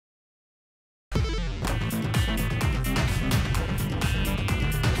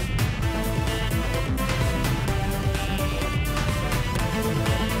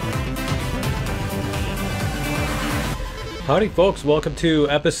Howdy folks, welcome to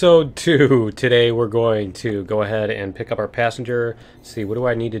episode 2. Today we're going to go ahead and pick up our passenger. Let's see, what do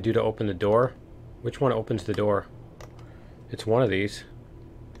I need to do to open the door? Which one opens the door? It's one of these.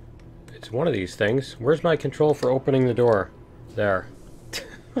 It's one of these things. Where's my control for opening the door? There.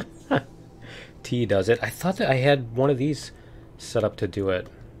 T does it. I thought that I had one of these set up to do it.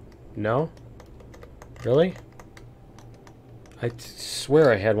 No? Really? I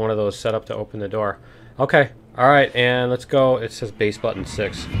swear I had one of those set up to open the door. Okay. Alright, and let's go. It says base button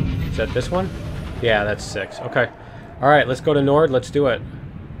 6. Is that this one? Yeah, that's 6. Okay. Alright, let's go to Nord. Let's do it.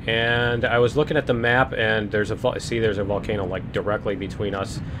 And I was looking at the map, and there's a volcano like directly between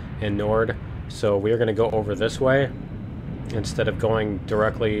us and Nord. So we're going to go over this way instead of going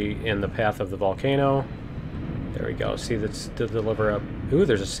directly in the path of the volcano. There we go. See, that's to deliver up. Ooh,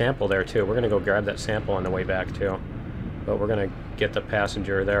 there's a sample there too. We're going to go grab that sample on the way back too. But we're going to get the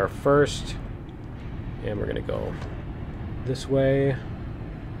passenger there first. And we're going to go this way.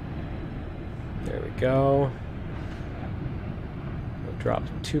 There we go. We'll drop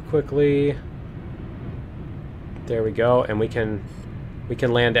too quickly. There we go. And we can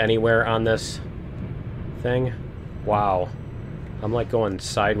land anywhere on this thing. Wow. I'm like going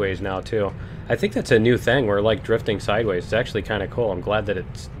sideways now too. I think that's a new thing. We're like drifting sideways. It's actually kind of cool. I'm glad that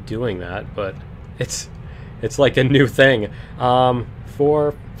it's doing that, but it's like a new thing.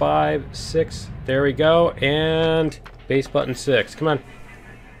 4, 5, 6. There we go, and base button 6. Come on.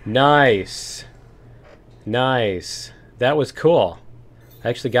 Nice. Nice. That was cool. I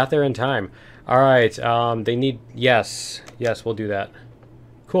actually got there in time. Alright, they need... Yes. Yes, we'll do that.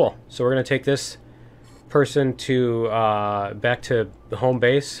 Cool. So we're going to take this person to, back to the home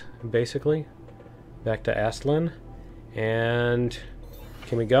base, basically. Back to Astlin. And...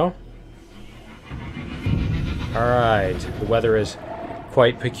 Can we go? Alright. The weather is...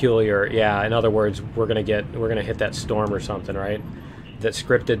 quite peculiar. Yeah, in other words, we're gonna hit that storm or something, right? That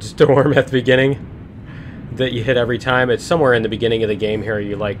scripted storm at the beginning that you hit every time. It's somewhere in the beginning of the game here.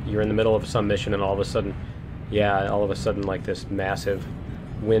 You're in the middle of some mission, and all of a sudden, yeah, all of a sudden, like this massive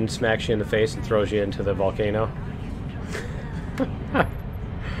wind smacks you in the face and throws you into the volcano.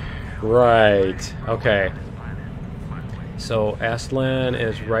 Right. Okay. So Astlin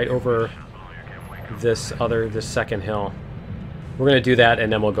is right over this second hill. We're going to do that,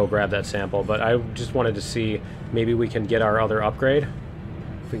 and then we'll go grab that sample. But I just wanted to see, maybe we can get our other upgrade.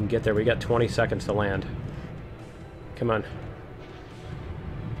 If we can get there. We got 20 seconds to land. Come on.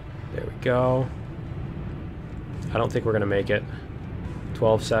 There we go. I don't think we're going to make it.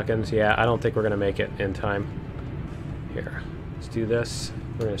 12 seconds. Yeah, I don't think we're going to make it in time. Here. Let's do this.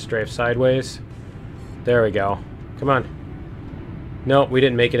 We're going to strafe sideways. There we go. Come on. Nope, we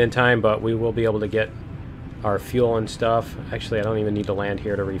didn't make it in time, but we will be able to get our fuel and stuff. Actually, I don't even need to land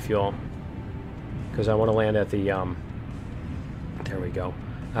here to refuel, because I want to land at the there we go.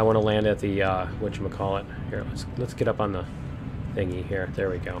 I want to land at the whatchamacallit. Here, let's get up on the thingy here. There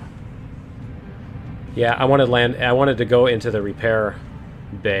we go. Yeah, I wanted to go into the repair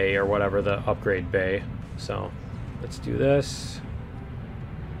bay or whatever, the upgrade bay. So let's do this.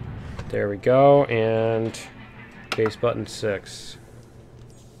 There we go, and base button 6.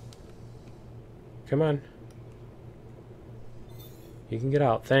 Come on. You can get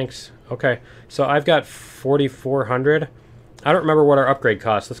out. Thanks. Okay. So I've got 4,400. I don't remember what our upgrade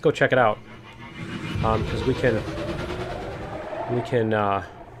costs. Let's go check it out. Because we can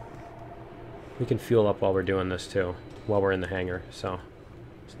fuel up while we're doing this too, while we're in the hangar. So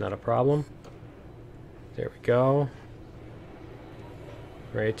it's not a problem. There we go.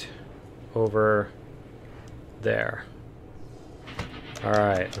 Right over there. All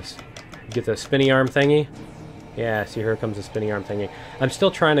right. Let's get the spinny arm thingy. Yeah, see, here comes the spinning arm thingy. I'm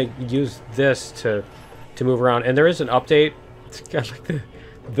still trying to use this to move around, and there is an update. It's got like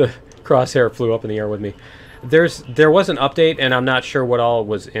the crosshair flew up in the air with me. There was an update, and I'm not sure what all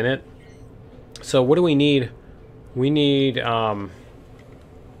was in it. So what do we need? We need to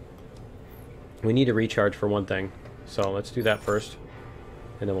recharge for one thing. So let's do that first,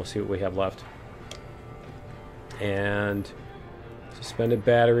 and then we'll see what we have left. And suspended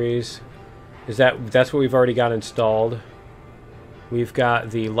batteries. That's what we've already got installed. We've got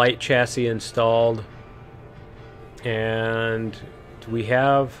the light chassis installed. And do we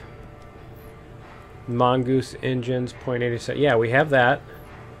have Mongoose engines, 0.87? Yeah, we have that.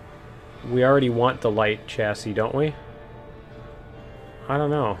 We already want the light chassis, don't we? I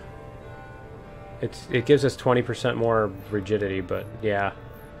don't know. It gives us 20% more rigidity, but yeah.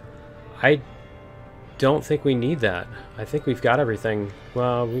 I don't think we need that. I think we've got everything.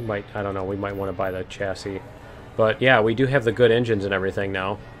 Well, we might, I don't know, we might want to buy the chassis. But yeah, we do have the good engines and everything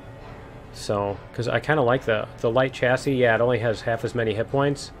now. So, because I kind of like the light chassis. Yeah, it only has half as many hit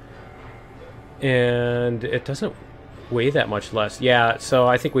points. And it doesn't weigh that much less. Yeah, so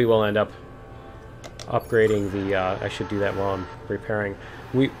I think we will end up upgrading the... I should do that while I'm repairing.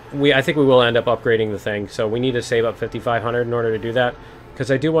 I think we will end up upgrading the thing. So we need to save up 5,500 in order to do that. Because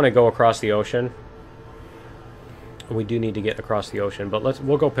I do want to go across the ocean. We do need to get across the ocean. But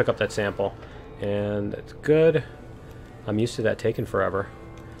we'll go pick up that sample. And it's good. I'm used to that taking forever.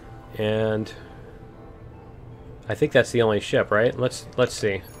 And I think that's the only ship, right? Let's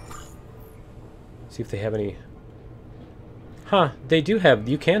see. See if they have any... Huh, they do have...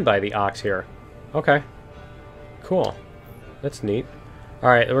 You can buy the ox here. Okay. Cool. That's neat.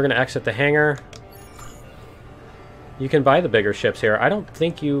 Alright, we're going to exit the hangar. You can buy the bigger ships here. I don't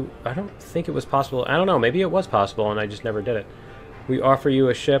think it was possible. I don't know, maybe it was possible and I just never did it. We offer you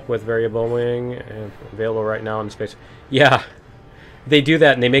a ship with variable wing and available right now in space. Yeah. They do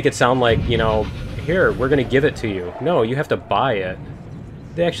that and they make it sound like, you know, here, we're going to give it to you. No, you have to buy it.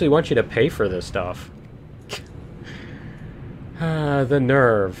 They actually want you to pay for this stuff. The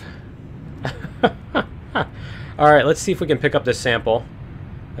nerve. Alright, let's see if we can pick up this sample.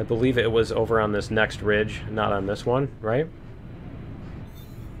 I believe it was over on this next ridge, not on this one, right?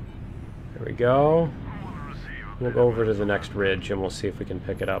 There we go. We'll go over to the next ridge and we'll see if we can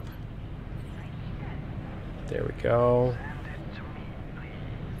pick it up. There we go.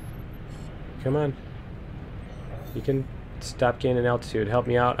 Come on. You can stop gaining altitude. Help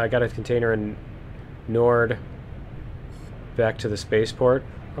me out. I got a container in Nord. Back to the spaceport.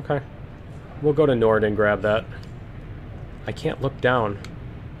 Okay. We'll go to Nord and grab that. I can't look down.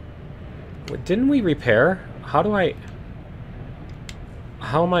 Wait, didn't we repair? How am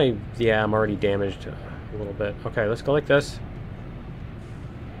I... Yeah, I'm already damaged a little bit. Okay, let's go like this.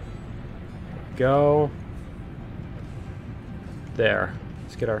 Go. There.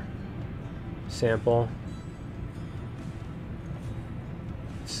 Let's get our sample.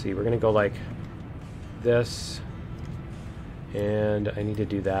 Let's see, we're gonna go like this. And I need to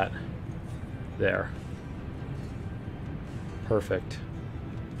do that. There. Perfect.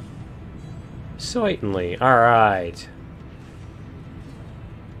 Certainly. Alright.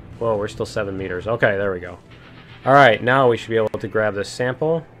 Whoa, we're still 7 meters. Okay, there we go. Alright, now we should be able to grab this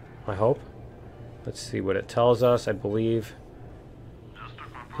sample. I hope. Let's see what it tells us. I believe...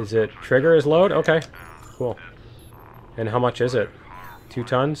 Is it trigger is load? Okay. Cool. And how much is it? 2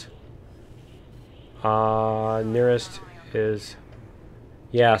 tons? Nearest is...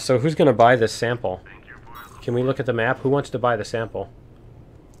 Yeah, so who's going to buy this sample? Can we look at the map? Who wants to buy the sample?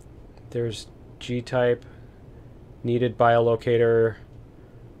 There's G-type, needed biolocator,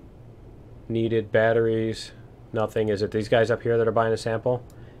 needed batteries, nothing. Is it these guys up here that are buying a sample?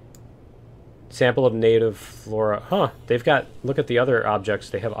 Sample of native flora. Huh, they've got, look at the other objects.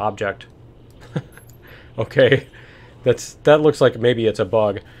 They have object. Okay, that looks like maybe it's a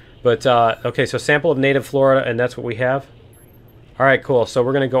bug. But, okay, so sample of native flora, and that's what we have. Alright, cool. So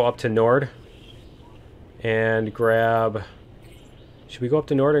we're going to go up to Nord and grab... Should we go up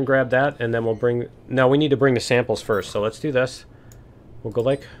to Nord and grab that? And then we'll bring... No, we need to bring the samples first. So let's do this. We'll go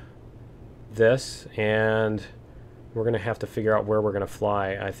like this, and we're going to have to figure out where we're going to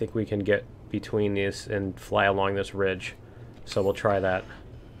fly. I think we can get between these and fly along this ridge. So we'll try that.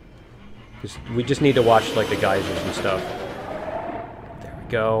 We just need to watch like the geysers and stuff. There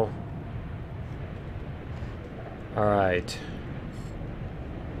we go. Alright.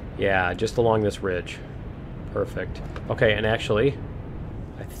 Yeah, just along this ridge. Perfect. Okay, and actually,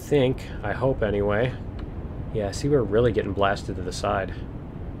 I hope anyway. Yeah, see, we're really getting blasted to the side.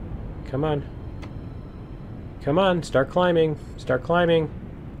 Come on. Come on, start climbing. Start climbing.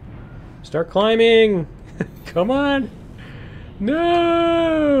 Start climbing! Come on!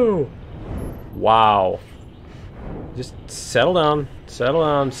 No! Wow. Just settle down. Settle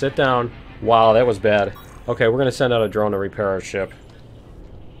down. Sit down. Wow, that was bad. Okay, we're going to send out a drone to repair our ship.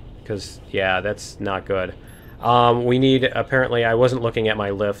 Because, yeah, that's not good. We need, apparently, I wasn't looking at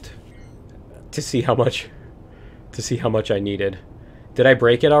my lift to see how much I needed. Did I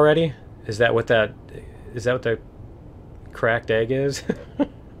break it already? Is that what the cracked egg is?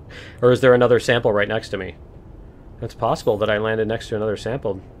 Or is there another sample right next to me? It's possible that I landed next to another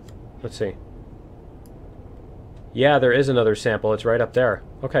sample. Let's see. Yeah, there is another sample. It's right up there.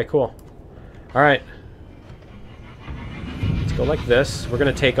 Okay, cool. Alright. Let's go like this. We're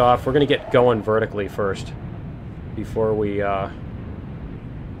going to take off. We're going to get going vertically first. Before we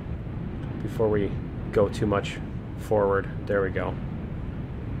go too much forward. There we go.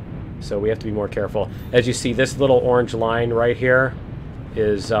 So we have to be more careful. As you see, this little orange line right here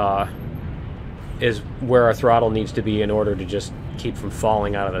is where our throttle needs to be in order to just keep from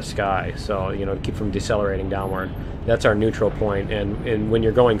falling out of the sky. So, you know, to keep from decelerating downward. That's our neutral point. And when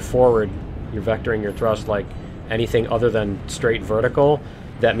you're going forward, you're vectoring your thrust like anything other than straight vertical.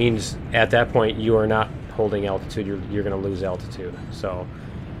 That means at that point you are not holding altitude. You're going to lose altitude. So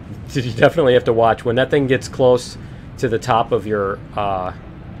you definitely have to watch when that thing gets close to the top of your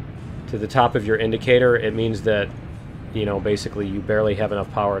indicator. It means that, you know, basically you barely have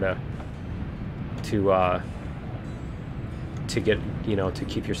enough power to get, you know, to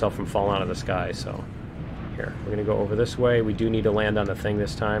keep yourself from falling out of the sky. So here, we're gonna go over this way. We do need to land on the thing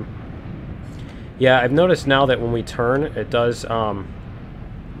this time. Yeah, I've noticed now that when we turn, it does, and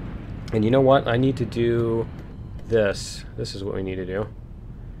you know what? I need to do this. This is what we need to do.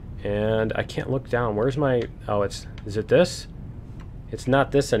 And I can't look down. Where's my, oh, is it this? It's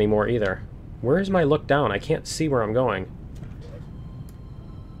not this anymore either. Where is my look down? I can't see where I'm going.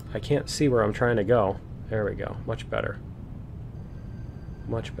 I can't see where I'm trying to go. There we go. Much better.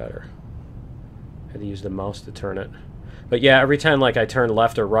 Much better. I had to use the mouse to turn it. But yeah, every time like I turn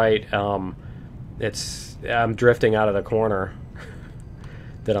left or right, I'm drifting out of the corner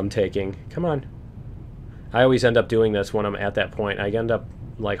that I'm taking. Come on. I always end up doing this when I'm at that point. I end up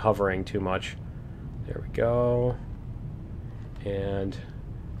like hovering too much. There we go. And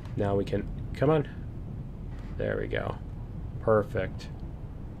now we can, come on. There we go. Perfect.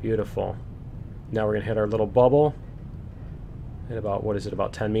 Beautiful. Now we're gonna hit our little bubble. At about, what is it,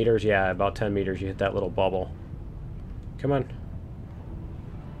 about 10 meters? Yeah, about 10 meters you hit that little bubble. Come on.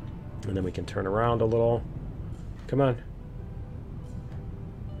 And then we can turn around a little. Come on.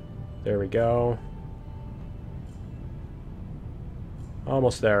 There we go.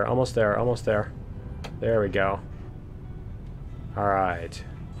 Almost there, almost there, almost there. There we go. Alright.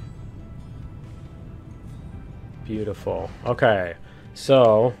 Beautiful. Okay,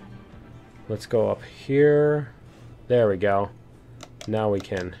 so let's go up here. There we go. Now we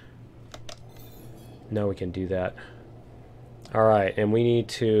can do that. Alright, and we need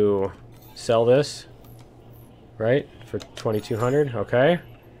to sell this, right? For 2,200, okay.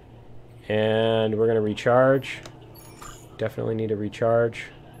 And we're gonna recharge. Definitely need to recharge.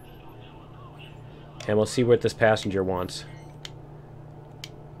 And we'll see what this passenger wants.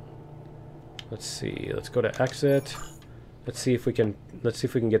 Let's see. Let's go to exit. Let's see if we can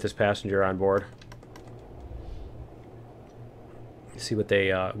get this passenger on board. See what they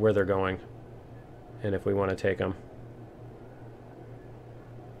where they're going, and if we want to take them.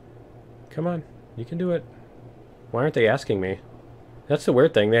 Come on, you can do it. Why aren't they asking me? That's the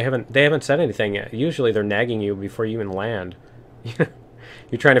weird thing. They haven't said anything yet. Usually they're nagging you before you even land.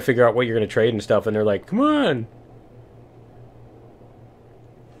 You're trying to figure out what you're going to trade and stuff, and they're like, "Come on."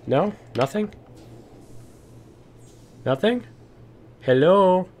 No, nothing. Nothing.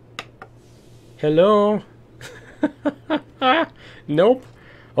 Hello. Hello. Nope.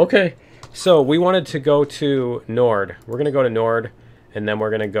 Okay. So we wanted to go to Nord. We're gonna go to Nord, and then we're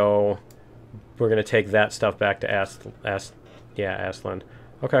gonna take that stuff back to Aslan.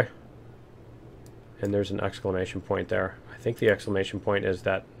 Okay. And there's an exclamation point there. I think the exclamation point is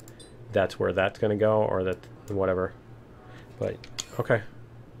that's where that's gonna go, or that whatever. But okay.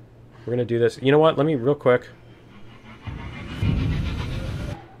 We're gonna do this. You know what? Let me real quick.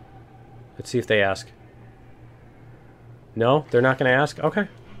 Let's see if they ask. No, they're not going to ask? Okay.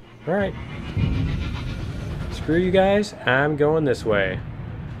 Alright. Screw you guys. I'm going this way.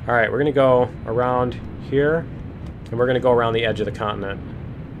 Alright, we're going to go around here. And we're going to go around the edge of the continent.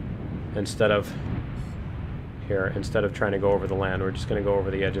 Instead of here. Instead of trying to go over the land. We're just going to go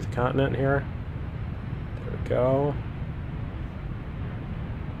over the edge of the continent here. There we go.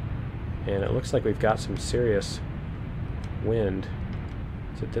 And it looks like we've got some serious wind.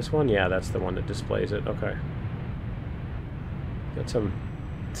 Is it this one? Yeah, that's the one that displays it. Okay. Got some,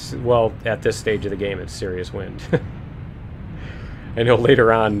 well, at this stage of the game, it's serious wind. I know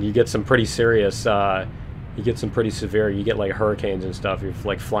later on you get some pretty serious, you get some pretty severe, you get like hurricanes and stuff. You're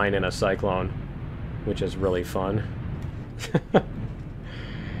like flying in a cyclone, which is really fun.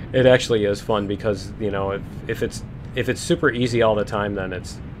 It actually is fun because, you know, if it's super easy all the time, then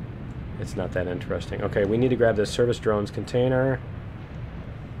it's not that interesting. Okay, we need to grab this service drones container.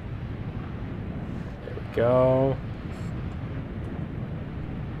 There we go.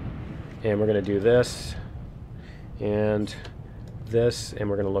 And we're going to do this, and this, and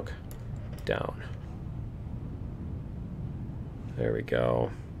we're going to look down. There we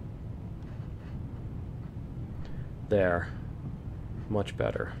go. There. Much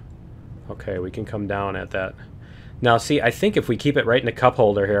better. Okay, we can come down at that. Now, see, I think if we keep it right in the cup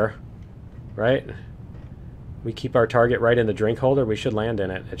holder here, right? We keep our target right in the drink holder, we should land in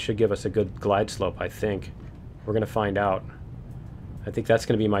it. It should give us a good glide slope, I think. We're going to find out. I think that's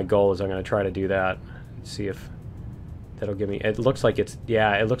going to be my goal, is I'm going to try to do that. See if that'll give me... It looks like it's...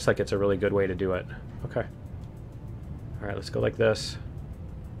 Yeah, it looks like it's a really good way to do it. Okay. Alright, let's go like this.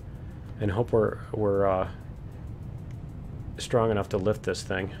 And hope we're strong enough to lift this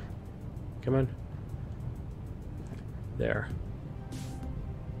thing. Come on. There.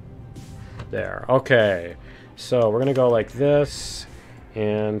 There. Okay. So we're going to go like this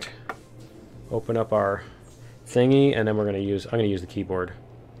and open up our thingy, and then we're going to use... I'm going to use the keyboard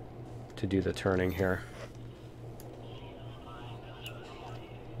to do the turning here.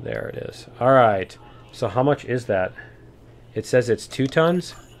 There it is. Alright. So how much is that? It says it's 2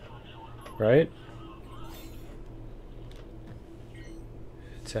 tons, right?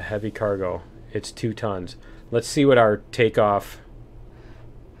 It's a heavy cargo. It's 2 tons. Let's see what our takeoff...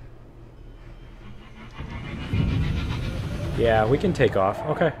 Yeah, we can take off.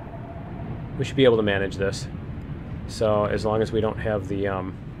 Okay. We should be able to manage this. So, as long as we don't have the,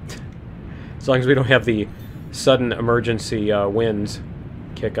 as long as we don't have the sudden emergency winds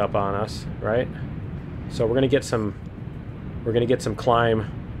kick up on us, right? So we're gonna get some climb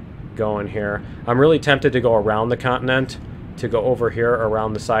going here. I'm really tempted to go around the continent, to go over here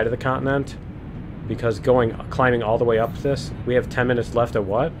around the side of the continent, because climbing all the way up this, we have 10 minutes left of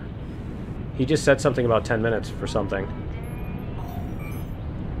what? He just said something about 10 minutes for something.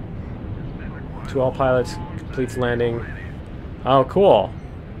 To all pilots, completes landing. Oh, cool.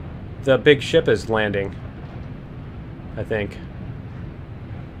 The big ship is landing, I think.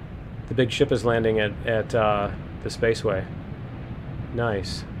 The big ship is landing at the spaceway.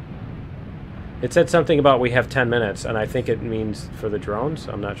 Nice. It said something about we have 10 minutes, and I think it means for the drones.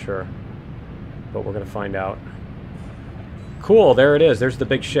 I'm not sure. But we're going to find out. Cool, there it is. There's the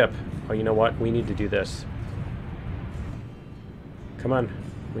big ship. Oh, you know what? We need to do this. Come on.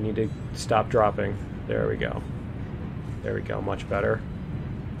 We need to stop dropping. There we go. There we go. Much better.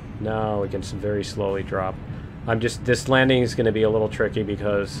 Now we can very slowly drop. This landing is going to be a little tricky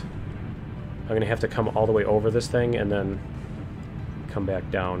because I'm going to have to come all the way over this thing and then come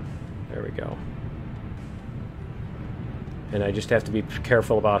back down. There we go. And I just have to be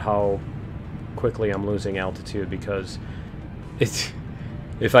careful about how quickly I'm losing altitude, because it's...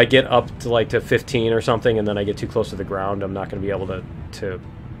 If I get up to like to 15 or something and then I get too close to the ground, I'm not going to be able to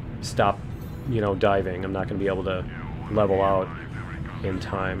stop, you know, diving. I'm not going to be able to level out in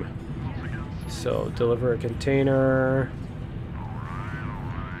time. So, deliver a container.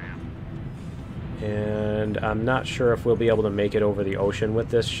 And I'm not sure if we'll be able to make it over the ocean with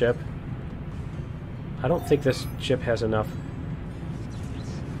this ship. I don't think this ship has enough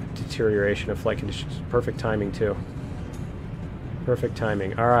deterioration of flight conditions. Perfect timing, too. Perfect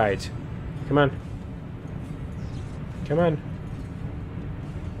timing. Alright. Come on. Come on.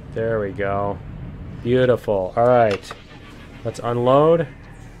 There we go. Beautiful. Alright. Let's unload.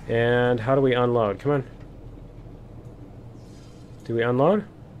 And how do we unload? Come on. Do we unload?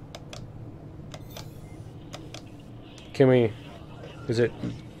 Can we... Is it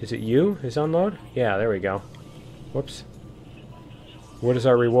you? Is unload? Yeah, there we go. Whoops. What is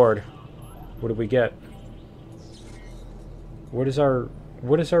our reward? What did we get? What is our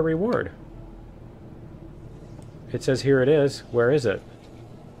reward? It says here it is. Where is it?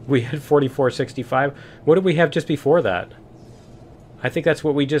 We had 4465. What did we have just before that? I think that's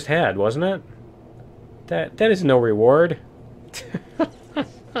what we just had, wasn't it? That is no reward.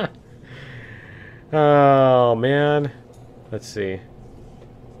 Oh man. Let's see.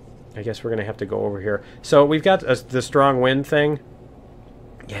 I guess we're gonna have to go over here. So we've got the strong wind thing.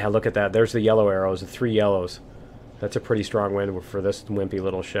 Yeah, look at that. There's the yellow arrows, the 3 yellows. That's a pretty strong wind for this wimpy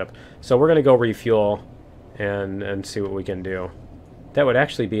little ship. So we're going to go refuel and see what we can do. That would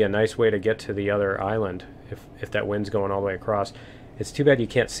actually be a nice way to get to the other island if that wind's going all the way across. It's too bad you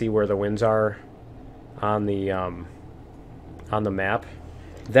can't see where the winds are on the map.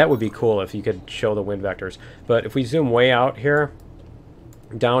 That would be cool if you could show the wind vectors. But if we zoom way out here,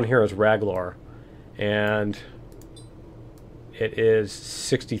 down here is Raglor, and it is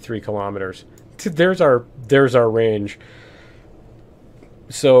 63 kilometers. There's our range.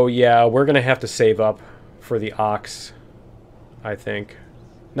 So yeah, we're gonna have to save up for the Ox, I think.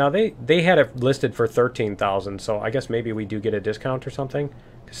 Now they had it listed for 13,000, so I guess maybe we do get a discount or something.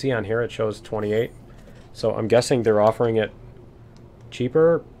 See on here it shows 28. So I'm guessing they're offering it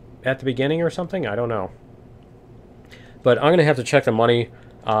cheaper at the beginning or something. I don't know. But I'm gonna have to check the money.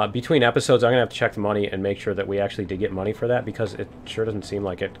 Between episodes, I'm going to have to check the money and make sure that we actually did get money for that, because it sure doesn't seem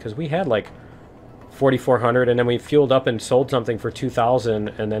like it. Because we had like 4,400 and then we fueled up and sold something for 2,000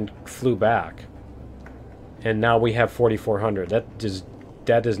 and then flew back. And now we have 4,400. That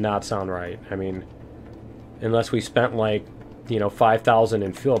does not sound right. I mean, unless we spent like you know, 5,000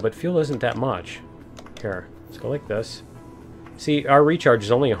 in fuel, but fuel isn't that much. Here, let's go like this. See, our recharge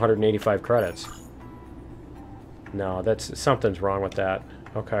is only 185 credits. No, that's something's wrong with that.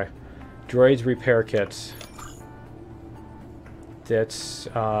 Okay. Droids repair kits. That's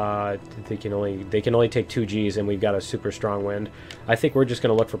they can only take 2 Gs, and we've got a super strong wind. I think we're just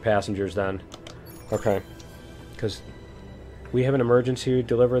gonna look for passengers then. Okay. Because we have an emergency.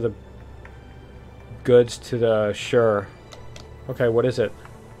 Deliver the goods to the sure. Okay, what is it?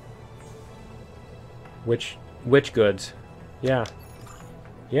 Which goods? Yeah.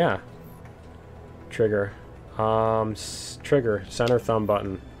 Yeah. Trigger. Trigger. Center thumb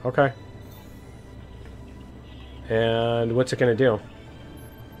button. Okay. And what's it gonna do?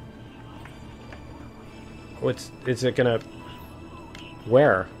 Is it gonna...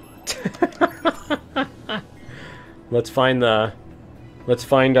 Where? Let's find our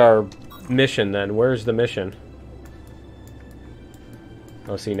mission then. Where's the mission?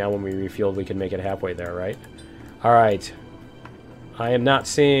 Oh, see, now when we refueled, we can make it halfway there, right? Alright. I am not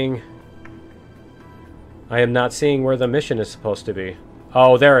seeing where the mission is supposed to be.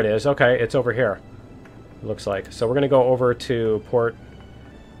 Oh, there it is. Okay, it's over here. It looks like. So we're going to go over to Port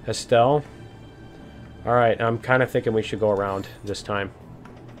Estelle. Alright, I'm kind of thinking we should go around this time.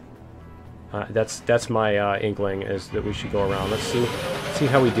 That's my inkling, is that we should go around. Let's see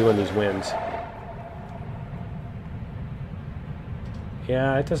how we do in these winds.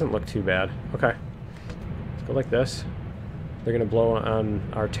 Yeah, it doesn't look too bad. Okay. Let's go like this. They're going to blow on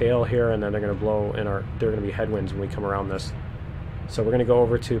our tail here, and then they're going to blow in our... They're going to be headwinds when we come around this. So we're going to go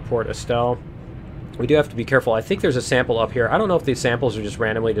over to Port Estelle. We do have to be careful. I think there's a sample up here. I don't know if these samples are just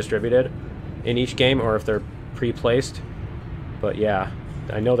randomly distributed in each game or if they're pre-placed. But yeah,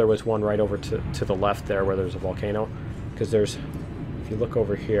 I know there was one right over to the left there where there's a volcano. Because there's... If you look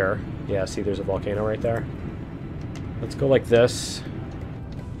over here... Yeah, see there's a volcano right there? Let's go like this.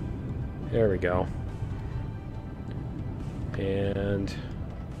 There we go. And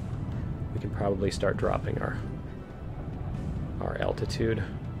we can probably start dropping our altitude.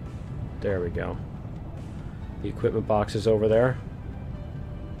 There we go. The equipment box is over there.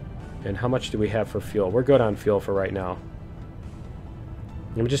 And how much do we have for fuel? We're good on fuel for right now.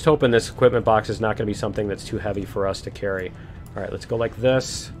 I'm just hoping this equipment box is not going to be something that's too heavy for us to carry. Alright, let's go like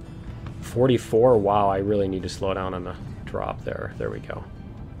this. 44. Wow, I really need to slow down on the drop there. There we go.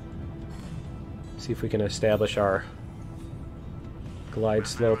 See if we can establish our glide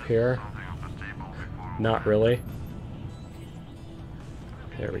slope here. Not really.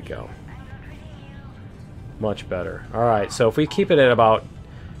 There we go. Much better. Alright, so if we keep it at about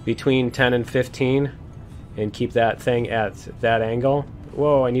between 10 and 15 and keep that thing at that angle.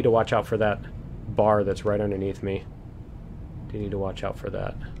 Whoa, I need to watch out for that bar that's right underneath me. Do need to watch out for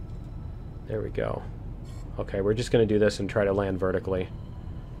that. There we go. Okay, we're just going to do this and try to land vertically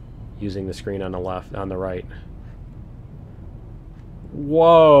using the screen on the left, on the right.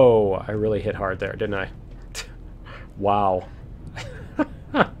 Whoa! I really hit hard there, didn't I? Wow.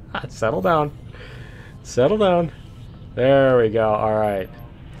 Settle down. Settle down. There we go. Alright.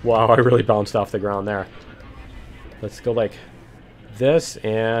 Wow, I really bounced off the ground there. Let's go like this,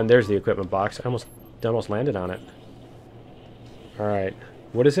 and there's the equipment box. I almost landed on it. Alright.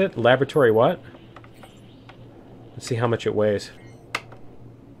 What is it? Laboratory what? Let's see how much it weighs.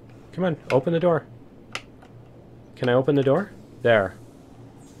 Come on, open the door. Can I open the door? There.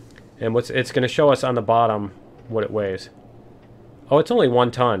 And it's going to show us on the bottom what it weighs. Oh, it's only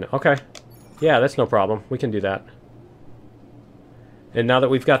 1 ton. Okay. Yeah, that's no problem. We can do that. And now that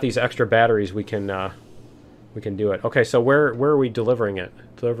we've got these extra batteries, we can do it. Okay, so where are we delivering it?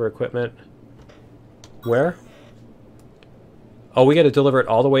 Deliver equipment. Where? Oh, we got to deliver it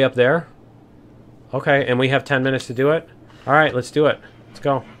all the way up there? Okay, and we have 10 minutes to do it? Alright, let's do it. Let's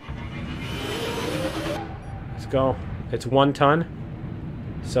go. Let's go. It's 1 ton.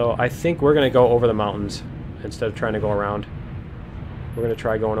 So I think we're going to go over the mountains instead of trying to go around. We're going to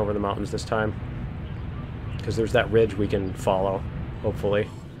try going over the mountains this time. Because there's that ridge we can follow, hopefully.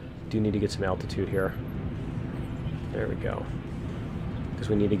 Do need to get some altitude here. There we go. Because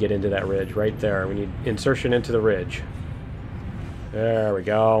we need to get into that ridge right there. We need insertion into the ridge. There we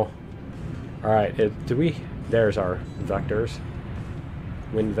go. Alright, there's our vectors.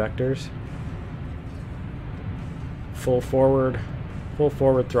 Wind vectors. Full forward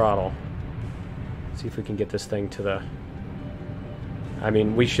throttle. See if we can get this thing to the... I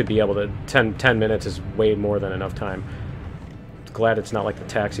mean, we should be able to... 10 minutes is way more than enough time. Glad it's not like the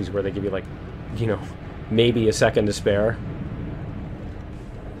taxis where they give you, like, you know, maybe a second to spare.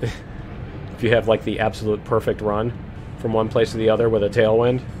 If you have, like, the absolute perfect run from one place to the other with a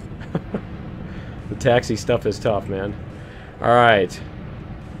tailwind. The taxi stuff is tough, man. Alright.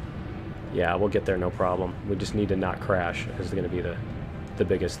 Yeah, we'll get there, no problem. We just need to not crash, is going to be the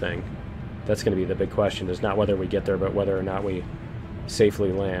biggest thing. That's going to be the big question, is not whether we get there, but whether or not we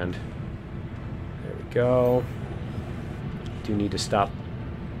safely land. There we go. Do need to stop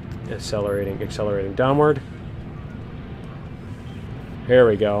accelerating downward. Here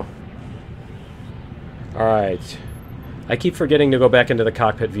we go. Alright. I keep forgetting to go back into the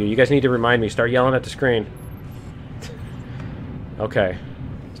cockpit view. You guys need to remind me. Start yelling at the screen. Okay.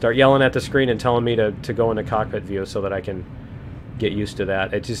 Start yelling at the screen and telling me to go into cockpit view so that I can get used to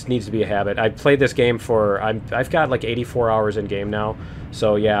that. It just needs to be a habit. I've played this game for... I've got like 84 hours in game now.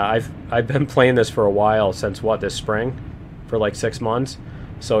 So yeah, I've been playing this for a while, since what, this spring? For like 6 months.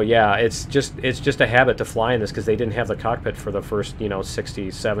 So yeah, it's just a habit to fly in this, because they didn't have the cockpit for the first, you know, 60,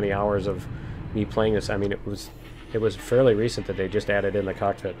 70 hours of me playing this. I mean, it was fairly recent that they just added in the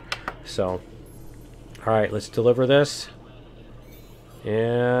cockpit. So, all right, let's deliver this.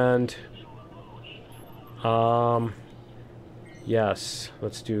 And yes,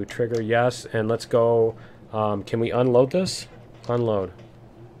 let's do trigger, yes, and let's go. Can we unload this? Unload.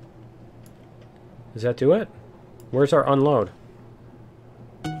 Does that do it? Where's our unload?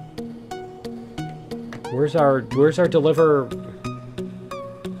 Where's our deliver?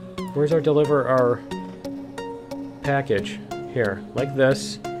 Where's our deliver our package? Here, like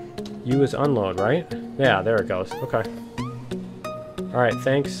this. U is unload, right? Yeah, there it goes. Okay. Alright,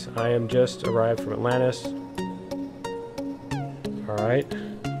 thanks. I am just arrived from Atlantis. Alright.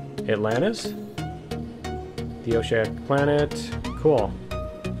 Atlantis? The oceanic planet. Cool.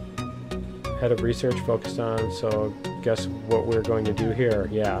 Head of research focused on, so guess what we're going to do here.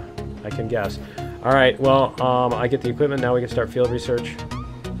 Yeah, I can guess. Alright, well, I get the equipment, now we can start field research.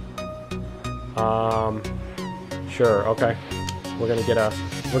 Sure, okay. We're gonna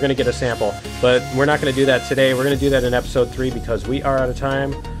get a sample. But we're not gonna do that today. We're gonna do that in episode 3 because we are out of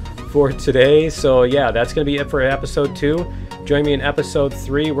time for today. So yeah, that's gonna be it for episode 2. Join me in episode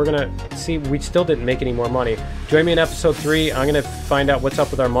 3. We're gonna see, we still didn't make any more money. Join me in episode 3. I'm gonna find out what's up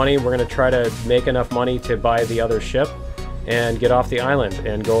with our money. We're gonna try to make enough money to buy the other ship and get off the island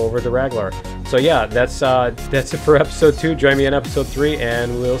and go over to Raglar. So yeah, that's it for episode 2. Join me in episode 3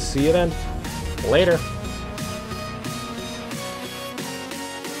 and we'll see you then. Later.